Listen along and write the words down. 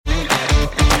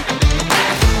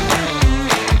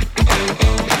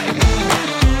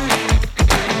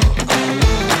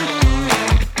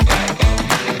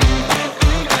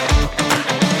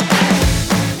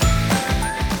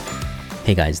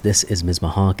Hey guys, this is Ms.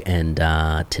 Mahawk, and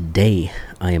today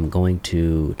I am going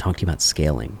to talk to you about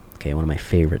scaling. Okay, one of my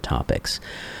favorite topics.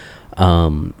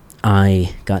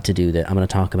 I got to do that. I'm going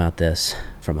to talk about this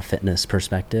from a fitness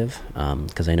perspective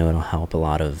because I know it'll help a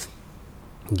lot of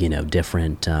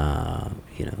different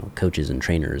coaches and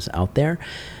trainers out there.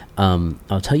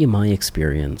 I'll tell you my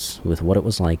experience with what it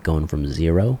was like going from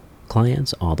 0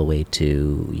 clients all the way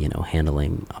to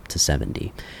handling up to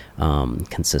 70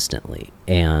 consistently,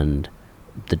 and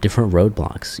the different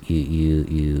roadblocks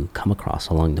you come across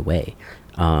along the way.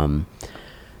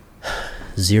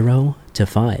 0 to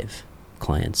 5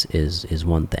 clients is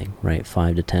one thing, right?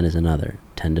 5 to 10 is another.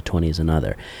 10 to 20 is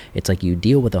another. It's like you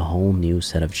deal with a whole new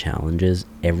set of challenges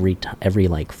every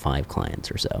like 5 clients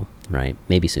or so, right?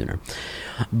 Maybe sooner.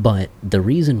 But the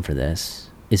reason for this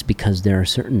is because there are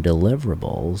certain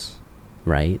deliverables,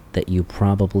 right, that you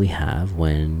probably have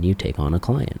when you take on a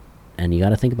client. And you got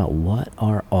to think about what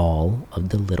are all of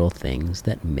the little things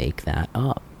that make that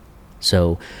up.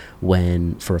 So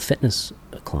for a fitness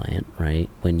client, right,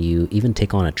 when you even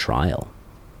take on a trial,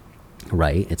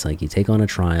 right, it's like you take on a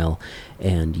trial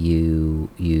and you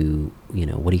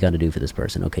what do you got to do for this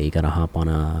person? Okay, you got to hop on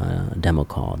a demo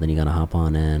call, then you got to hop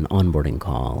on an onboarding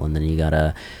call, and then you got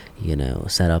to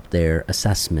set up their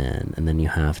assessment, and then you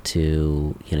have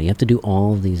to do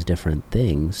all of these different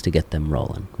things to get them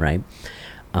rolling, right?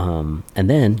 And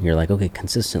then you're like, okay,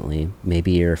 consistently,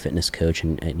 maybe you're a fitness coach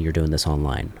and you're doing this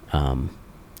online. And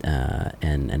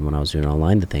when I was doing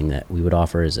online, the thing that we would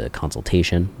offer is a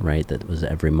consultation, right? That was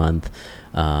every month,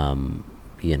 a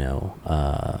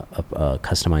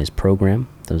customized program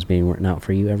that was being written out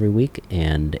for you every week,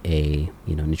 and a,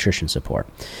 nutrition support.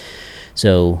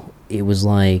 So it was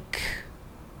like,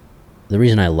 the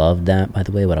reason I loved that, by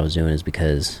the way, what I was doing is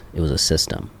because it was a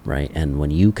system, right? And when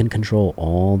you can control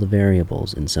all the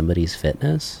variables in somebody's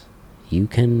fitness, you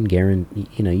can guarantee,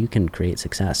 you can create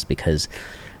success because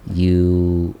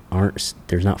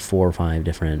there's not 4 or 5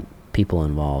 different people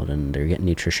involved and they're getting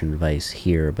nutrition advice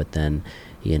here, but then,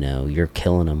 you're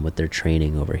killing them with their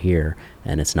training over here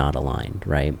and it's not aligned,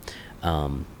 right?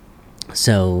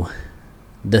 So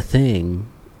the thing,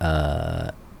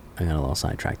 I got a little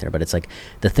sidetracked there, but it's like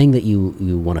the thing that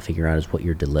you want to figure out is what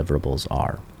your deliverables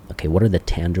are. Okay, what are the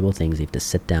tangible things you have to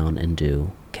sit down and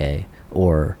do, okay,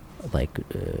 or like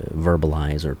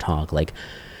verbalize or talk. Like,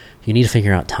 you need to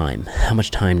figure out time. How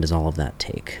much time does all of that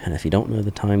take? And if you don't know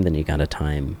the time, then you got to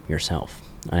time yourself.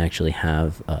 I actually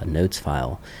have a notes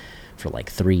file for like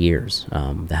 3 years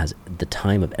that has the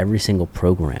time of every single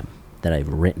program that I've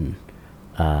written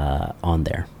on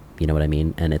there. You know what I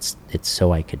mean? And it's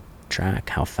so I could track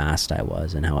how fast I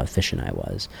was and how efficient I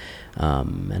was.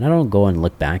 And I don't go and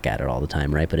look back at it all the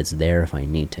time, right? But it's there if I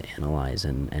need to analyze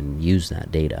and use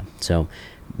that data. So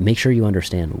make sure you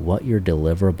understand what your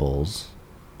deliverables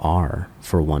are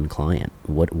for one client.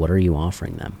 What are you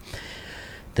offering them?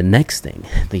 The next thing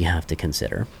that you have to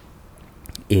consider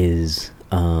is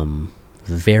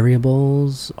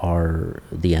variables are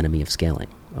the enemy of scaling.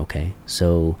 Okay,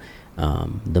 so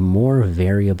the more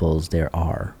variables there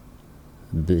are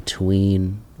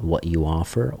between what you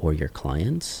offer or your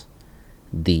clients,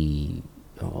 the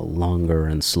longer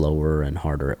and slower and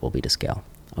harder it will be to scale.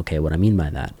 Okay, what I mean by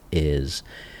that is,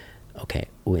 okay,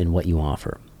 in what you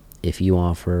offer. If you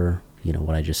offer,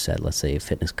 what I just said, let's say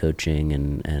fitness coaching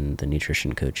and the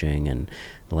nutrition coaching and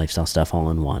the lifestyle stuff all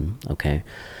in one, okay?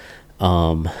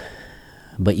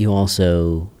 But you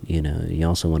also,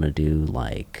 want to do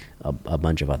like a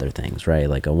bunch of other things, right?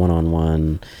 Like a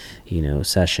one-on-one,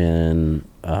 session,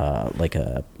 like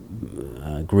a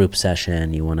group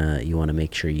session. You want to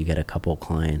make sure you get a couple of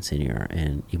clients and you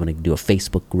want to do a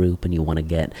Facebook group, and you want to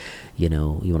get, you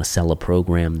want to sell a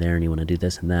program there, and you want to do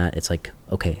this and that. It's like,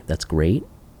 okay, that's great.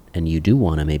 And you do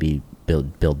want to maybe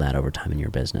build that over time in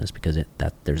your business because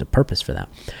there's a purpose for that.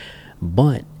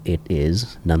 But it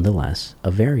is nonetheless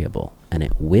a variable, and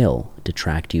it will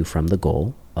detract you from the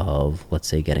goal of, let's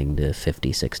say, getting to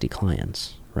 50, 60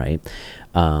 clients, right?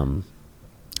 And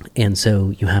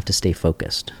so you have to stay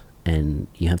focused, and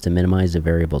you have to minimize the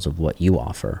variables of what you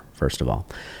offer, first of all.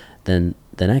 Then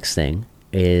the next thing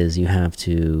is you have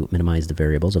to minimize the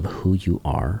variables of who you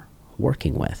are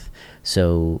working with.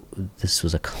 So this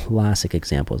was a classic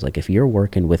example. It's like if you're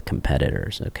working with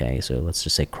competitors, okay, so let's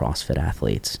just say CrossFit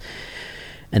athletes,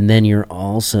 and then you're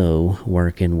also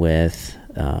working with,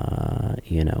 like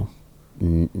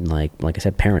I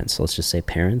said, parents. Let's just say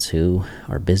parents who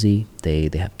are busy. They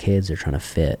have kids. They're trying to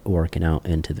fit working out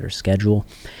into their schedule,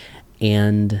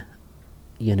 and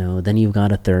then you've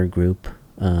got a third group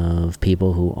of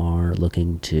people who are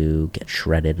looking to get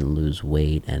shredded and lose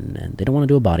weight, and they don't want to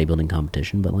do a bodybuilding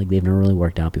competition, but like they've never really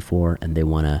worked out before and they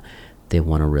want to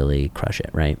really crush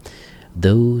it, right?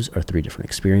 Those are 3 different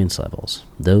experience levels.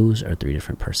 Those are 3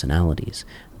 different personalities.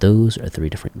 Those are 3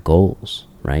 different goals,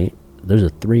 right? Those are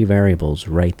 3 variables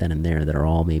right then and there that are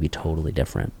all maybe totally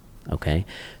different, okay?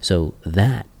 So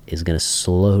that is going to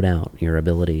slow down your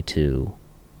ability to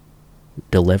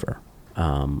deliver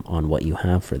on what you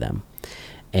have for them.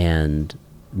 And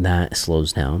that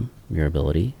slows down your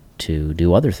ability to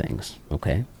do other things,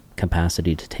 okay?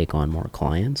 Capacity to take on more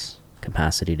clients,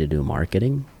 capacity to do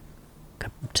marketing,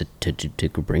 to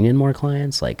bring in more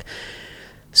clients. Like,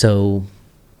 so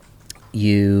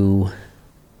you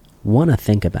want to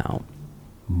think about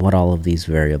what all of these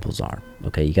variables are,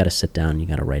 okay? You got to sit down, you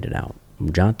got to write it out.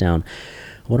 Jot down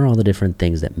what are all the different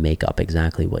things that make up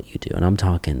exactly what you do. And I'm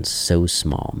talking so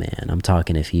small, man. I'm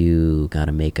talking if you got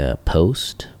to make a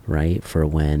post, right, for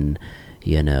when,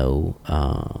 you know,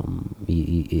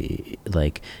 you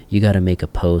got to make a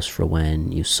post for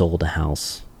when you sold a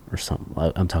house or something.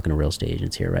 I'm talking to real estate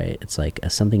agents here, right? It's like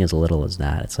something as little as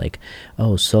that. It's like,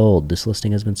 oh, sold. This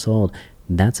listing has been sold.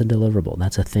 That's a deliverable.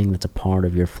 That's a thing that's a part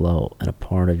of your flow and a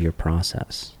part of your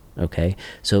process. Okay,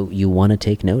 so you want to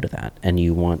take note of that, and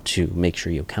you want to make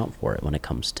sure you account for it when it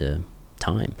comes to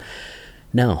time.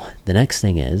 Now, the next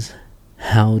thing is,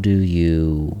 how do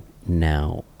you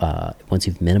now, once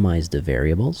you've minimized the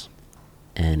variables,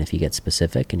 and if you get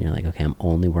specific and you're like, okay, I'm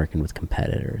only working with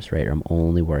competitors, right? Or I'm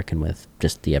only working with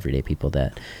just the everyday people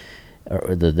that,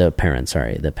 or the parents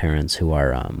who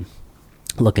are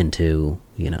looking to,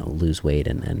 you know, lose weight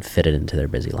and fit it into their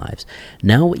busy lives.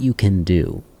 Now what you can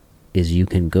do is you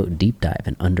can go deep dive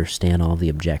and understand all the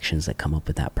objections that come up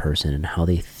with that person and how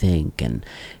they think and,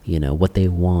 you know, what they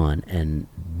want. And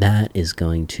that is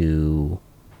going to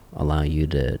allow you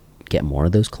to get more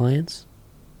of those clients,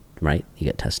 right? You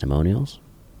get testimonials,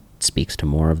 speaks to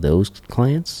more of those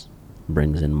clients,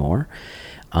 brings in more.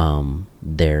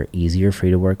 They're easier for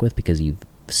you to work with because you've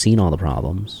seen all the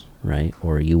problems, right?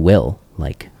 Or you will,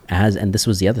 and this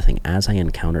was the other thing, as I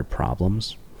encountered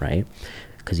problems, right?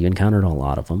 Because you encountered a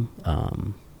lot of them,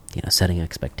 you know, setting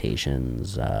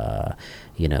expectations,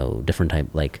 you know, different type,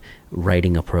 like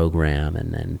writing a program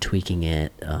and then tweaking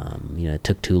it, you know, it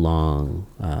took too long,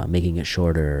 making it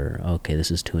shorter. Okay, this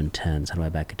is too intense. How do I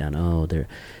back it down? Oh,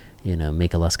 you know,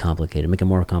 make it less complicated, make it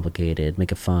more complicated,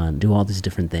 make it fun, do all these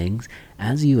different things.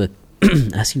 As you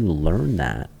as you learn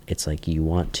that, it's like you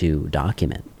want to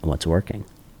document what's working,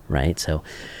 right? So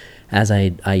as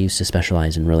I used to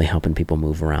specialize in really helping people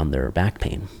move around their back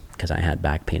pain, because I had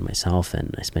back pain myself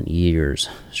and I spent years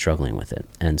struggling with it.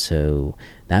 And so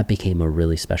that became a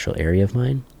really special area of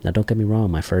mine. Now, don't get me wrong,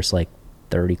 my first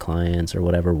 30 clients or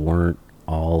whatever weren't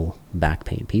all back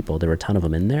pain people. There were a ton of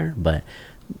them in there, but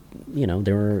you know,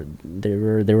 there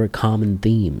were common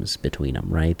themes between them,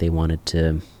 right? They wanted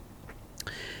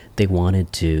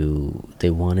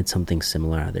something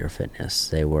similar out of their fitness.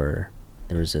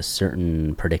 There was a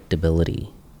certain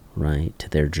predictability, right, to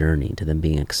their journey, to them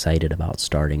being excited about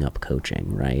starting up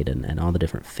coaching, right, and all the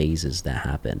different phases that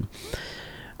happen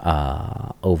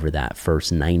over that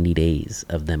first 90 days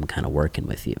of them kind of working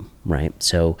with you, right?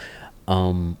 So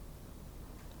I'm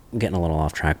getting a little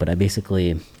off track, but I'm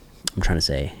trying to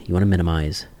say you want to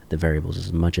minimize the variables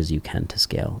as much as you can to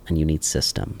scale, and you need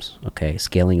systems, okay?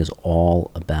 Scaling is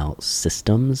all about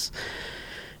systems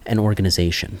and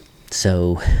organization.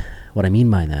 So what I mean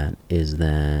by that is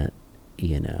that,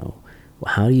 you know,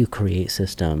 how do you create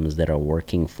systems that are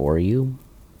working for you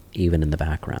even in the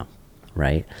background,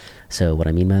 right? So what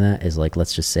I mean by that is,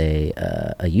 let's just say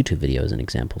a YouTube video is an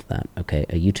example of that, okay?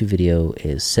 A YouTube video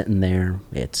is sitting there,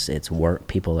 it's work,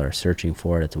 people are searching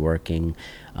for it, it's working.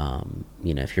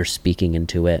 You know, if you're speaking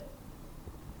into it,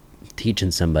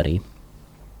 teaching somebody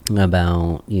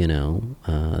about, you know,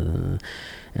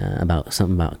 about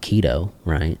something about keto,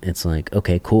 right? It's like,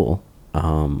 okay, cool.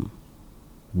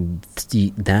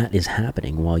 That is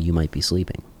happening while you might be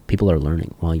sleeping. People are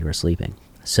learning while you are sleeping.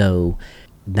 So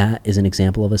that is an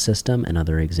example of a system.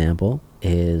 Another example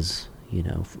is, you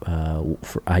know,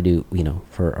 for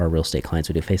our real estate clients,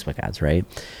 we do Facebook ads, right?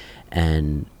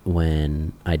 And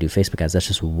when I do Facebook ads, that's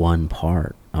just one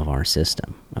part of our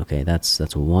system. Okay, that's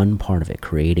one part of it.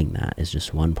 Creating that is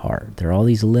just one part. There are all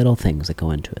these little things that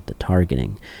go into it. The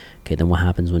targeting. Okay, then what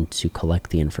happens once you collect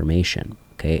the information?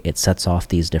 Okay, it sets off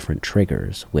these different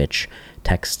triggers, which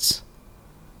texts,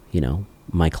 you know,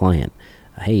 my client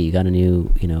hey, you got a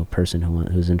new, person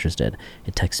who's interested.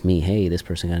 It texts me, hey, this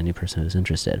person got a new person who's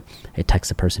interested. It texts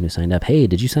the person who signed up, hey,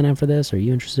 did you sign up for this? Are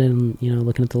you interested in,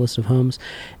 looking at the list of homes?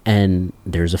 And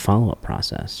there's a follow-up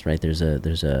process, right? There's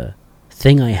a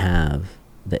thing I have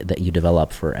that you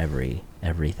develop for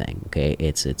everything. Okay,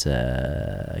 it's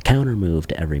a counter move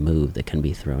to every move that can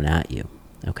be thrown at you.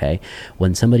 Okay,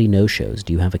 when somebody no shows,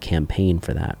 do you have a campaign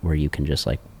for that where you can just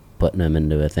like put them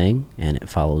into a thing and it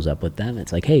follows up with them?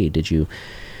 It's like, hey,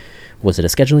 was it a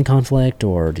scheduling conflict,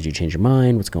 or did you change your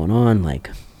mind? What's going on?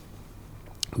 Like,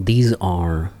 these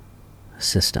are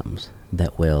systems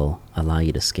that will allow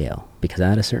you to scale, because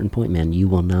at a certain point, man, you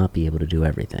will not be able to do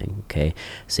everything. Okay,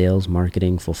 sales,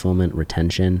 marketing, fulfillment,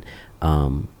 retention.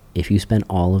 If you spend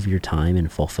all of your time in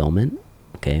fulfillment,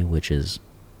 okay, which is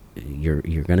you're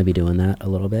going to be doing that a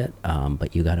little bit,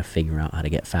 but you got to figure out how to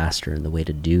get faster, and the way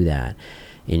to do that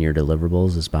in your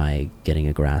deliverables is by getting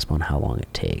a grasp on how long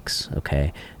it takes.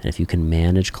 Okay, and if you can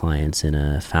manage clients in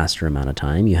a faster amount of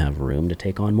time, you have room to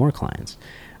take on more clients.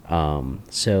 And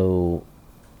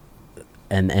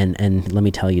let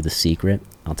me tell you the secret.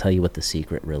 I'll tell you what the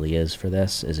secret really is for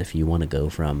this, is if you want to go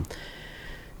from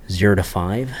 0 to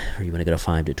 5, or you want to go to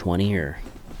 5 to 20, or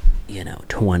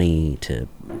 20 to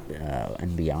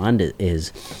and beyond, it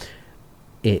is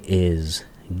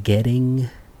getting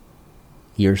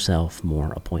yourself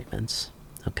more appointments.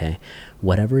 Okay,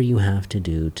 whatever you have to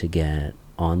do to get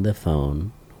on the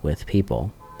phone with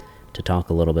people to talk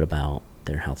a little bit about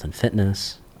their health and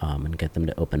fitness, and get them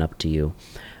to open up to you.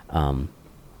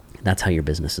 That's how your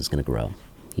business is going to grow.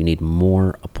 You need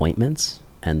more appointments,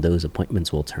 and those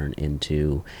appointments will turn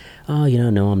into,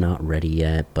 no, I'm not ready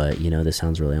yet, but this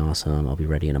sounds really awesome. I'll be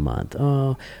ready in a month.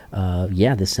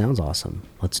 Yeah, this sounds awesome.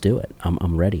 Let's do it.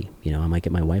 I'm ready. I might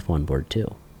get my wife on board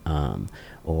too.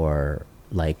 Or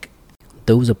like,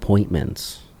 those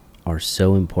appointments are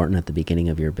so important at the beginning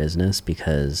of your business,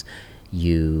 because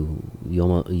you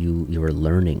are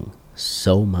learning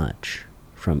so much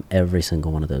from every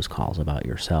single one of those calls about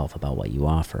yourself, about what you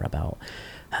offer, about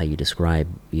how you describe,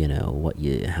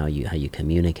 how you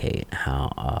communicate,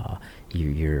 how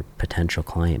your potential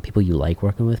client, people you like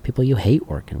working with, people you hate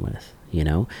working with,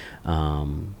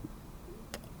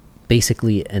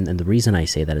 basically. And the reason I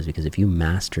say that is because if you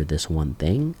master this one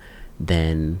thing,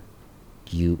 then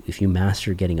if you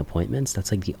master getting appointments,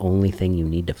 that's like the only thing you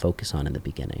need to focus on in the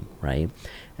beginning, right?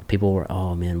 People were,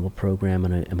 oh man, what program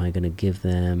am I going to give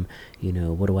them?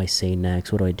 What do I say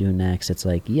next? What do I do next? It's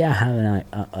like, yeah, have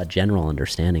a general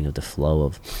understanding of the flow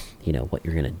of, what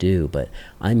you're going to do. But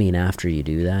I mean, after you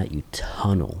do that, you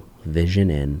tunnel vision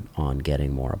in on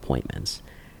getting more appointments.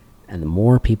 And the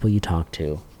more people you talk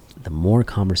to, the more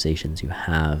conversations you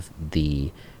have,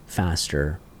 the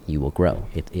faster you will grow.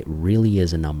 It really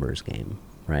is a numbers game,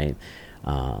 right?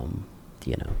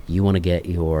 You want to get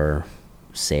your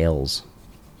sales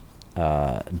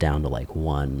down to like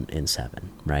 1 in 7,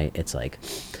 right? It's like,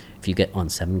 if you get on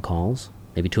 7 calls,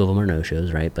 maybe 2 of them are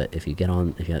no-shows, right? But if you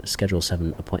schedule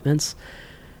 7 appointments,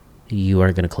 you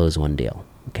are going to close 1 deal,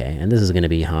 okay? And this is going to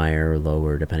be higher or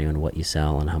lower depending on what you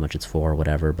sell and how much it's for,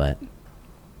 whatever. But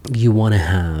you want to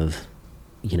have,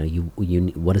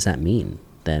 what does that mean?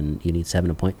 Then you need 7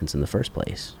 appointments in the first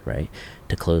place, right?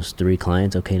 To close 3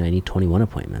 clients, okay, and I need 21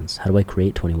 appointments. How do I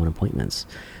create 21 appointments?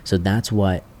 So that's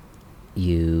what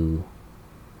you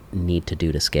need to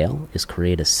do to scale, is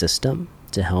create a system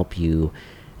to help you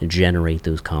generate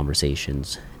those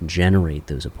conversations, generate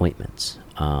those appointments.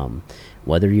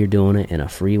 Whether you're doing it in a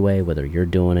free way, whether you're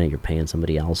doing it, you're paying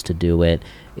somebody else to do it,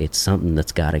 it's something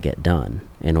that's got to get done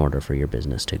in order for your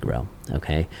business to grow,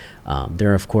 okay?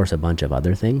 There are, of course, a bunch of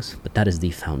other things, but that is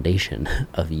the foundation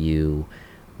of you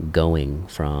going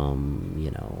from,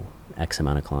 X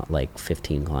amount of like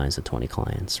 15 clients to 20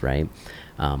 clients, right?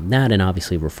 That, and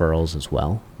obviously referrals as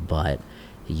well, but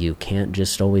you can't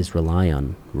just always rely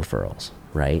on referrals,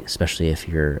 right? Especially if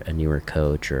you're a newer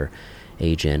coach or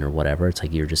agent or whatever. It's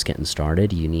like you're just getting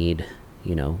started. You need,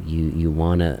 you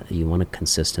want a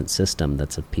consistent system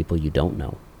that's of people you don't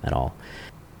know at all.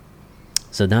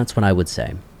 So that's what I would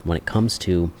say when it comes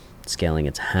to scaling.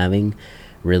 It's having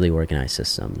really organized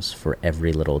systems for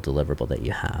every little deliverable that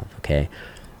you have. Okay,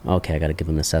 I got to give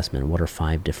them an assessment. What are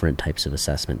 5 different types of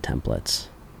assessment templates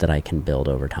that I can build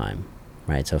over time,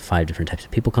 right? So 5 different types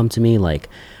of people come to me, like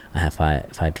I have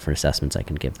five different assessments I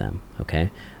can give them, okay?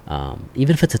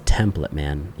 Even if it's a template,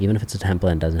 man, even if it's a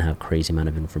template and doesn't have crazy amount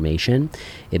of information,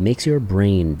 it makes your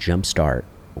brain jumpstart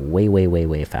way, way, way,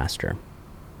 way faster,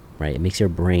 right? It makes your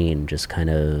brain just kind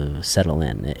of settle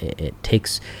in. It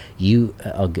takes you,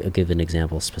 I'll give an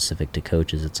example specific to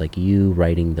coaches. It's like you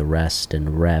writing the rest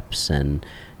and reps and,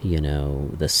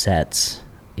 the sets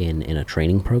in a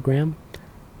training program,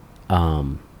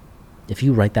 if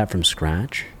you write that from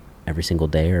scratch every single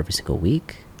day or every single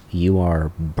week, you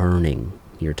are burning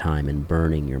your time and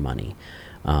burning your money.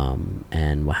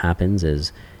 And what happens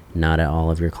is not all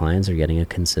of your clients are getting a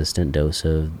consistent dose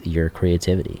of your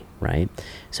creativity, right?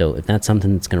 So if that's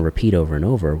something that's going to repeat over and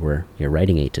over, where you're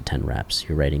writing 8 to 10 reps,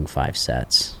 you're writing 5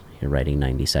 sets, you're writing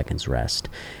 90 seconds rest,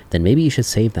 then maybe you should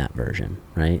save that version,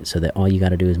 right? So that all you got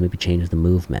to do is maybe change the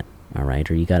movement, all right?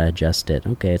 Or you got to adjust it.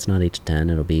 Okay, it's not 8 to 10,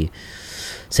 it'll be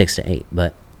 6 to 8.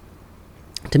 But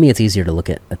to me, it's easier to look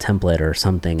at a template or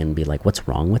something and be like, what's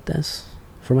wrong with this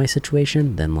for my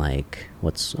situation, than like,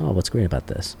 what's great about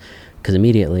this? Because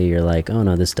immediately you're like, oh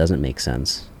no, this doesn't make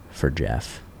sense for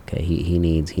Jeff. Okay, he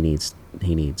needs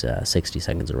 60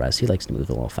 seconds of rest. He likes to move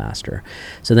a little faster.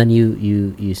 So then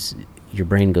your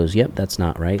brain goes, yep, that's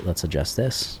not right. Let's adjust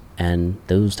this. And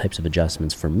those types of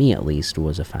adjustments, for me at least,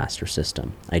 was a faster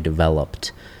system. I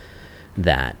developed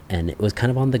that, and it was kind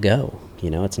of on the go.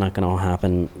 It's not going to all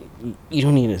happen. You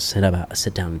don't need to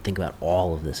sit down and think about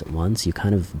all of this at once. You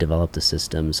kind of develop the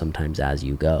system sometimes as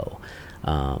you go.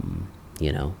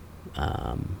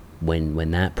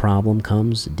 When that problem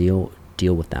comes, deal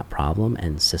with that problem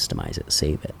and systemize it,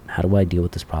 save it. How do I deal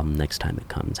with this problem next time it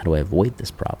comes? How do I avoid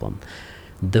this problem?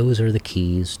 Those are the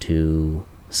keys to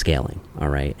scaling, all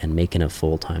right, and making a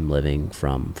full-time living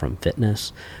from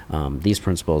fitness. These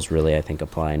principles really, I think,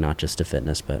 apply not just to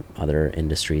fitness, but other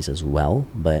industries as well.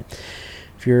 But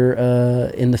if you're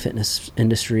in the fitness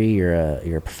industry, you're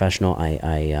a professional, or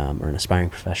an aspiring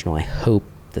professional, I hope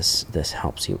this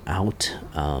helps you out.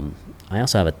 I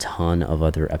also have a ton of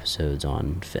other episodes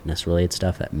on fitness-related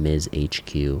stuff at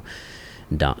mizhq.com,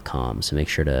 so make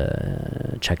sure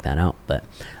to check that out. But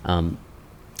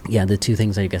the two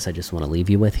things I guess I just want to leave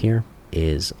you with here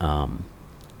is,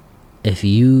 if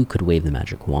you could wave the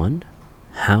magic wand,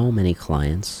 how many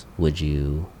clients would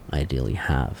you ideally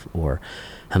have? Or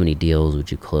how many deals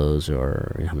would you close?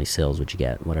 Or how many sales would you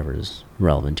get? Whatever is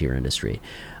relevant to your industry.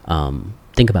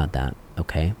 Think about that,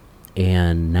 okay?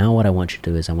 And now what I want you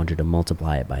to do is I want you to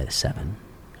multiply it by the 7.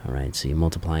 All right, so you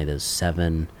multiply those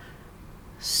seven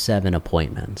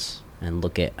appointments and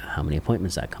look at how many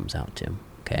appointments that comes out to,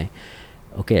 okay?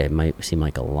 Okay, it might seem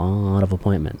like a lot of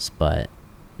appointments, but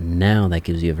now that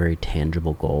gives you a very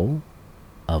tangible goal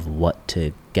of what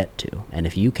to get to. And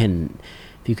if you can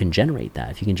generate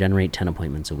that, if you can generate 10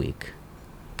 appointments a week,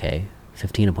 okay,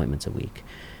 15 appointments a week,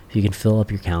 if you can fill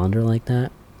up your calendar like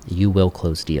that, you will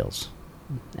close deals.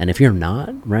 And if you're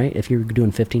not, right, if you're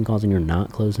doing 15 calls and you're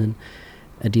not closing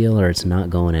a deal, or it's not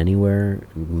going anywhere,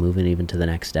 moving even to the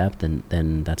next step,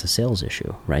 then that's a sales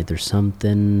issue, right? There's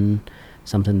something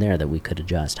there that we could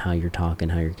adjust. How you're talking,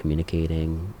 how you're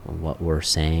communicating, what we're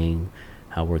saying,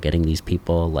 how we're getting these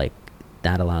people, like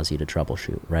that allows you to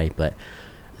troubleshoot, right? But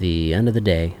the end of the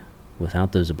day,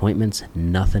 without those appointments,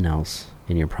 nothing else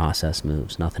in your process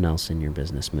moves, nothing else in your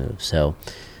business moves. So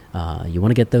you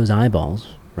want to get those eyeballs,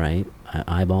 right?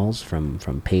 Eyeballs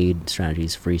from paid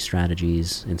strategies, free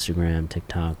strategies, Instagram,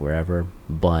 TikTok, wherever.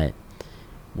 But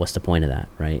what's the point of that,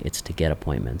 right? It's to get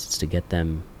appointments. It's to get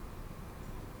them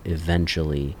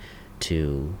eventually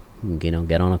to, get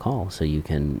on a call, so you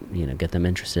can, get them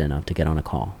interested enough to get on a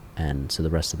call. And so the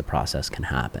rest of the process can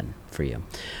happen for you.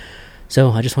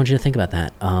 So I just want you to think about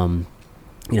that.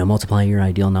 Multiply your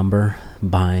ideal number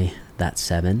by that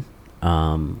 7.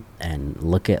 And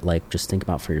look at, just think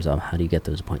about for yourself, how do you get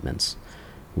those appointments?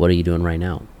 What are you doing right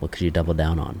now? What could you double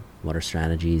down on? What are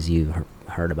strategies you've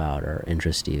heard about or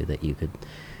interest you that you could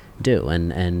do?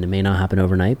 And it may not happen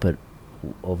overnight, but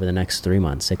over the next 3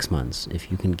 months, 6 months,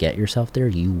 if you can get yourself there,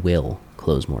 you will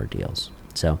close more deals.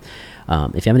 So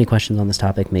if you have any questions on this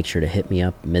topic, make sure to hit me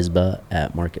up,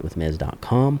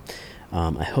 mizba@marketwithmiz.com.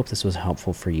 I hope this was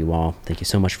helpful for you all. Thank you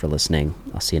so much for listening.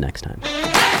 I'll see you next time.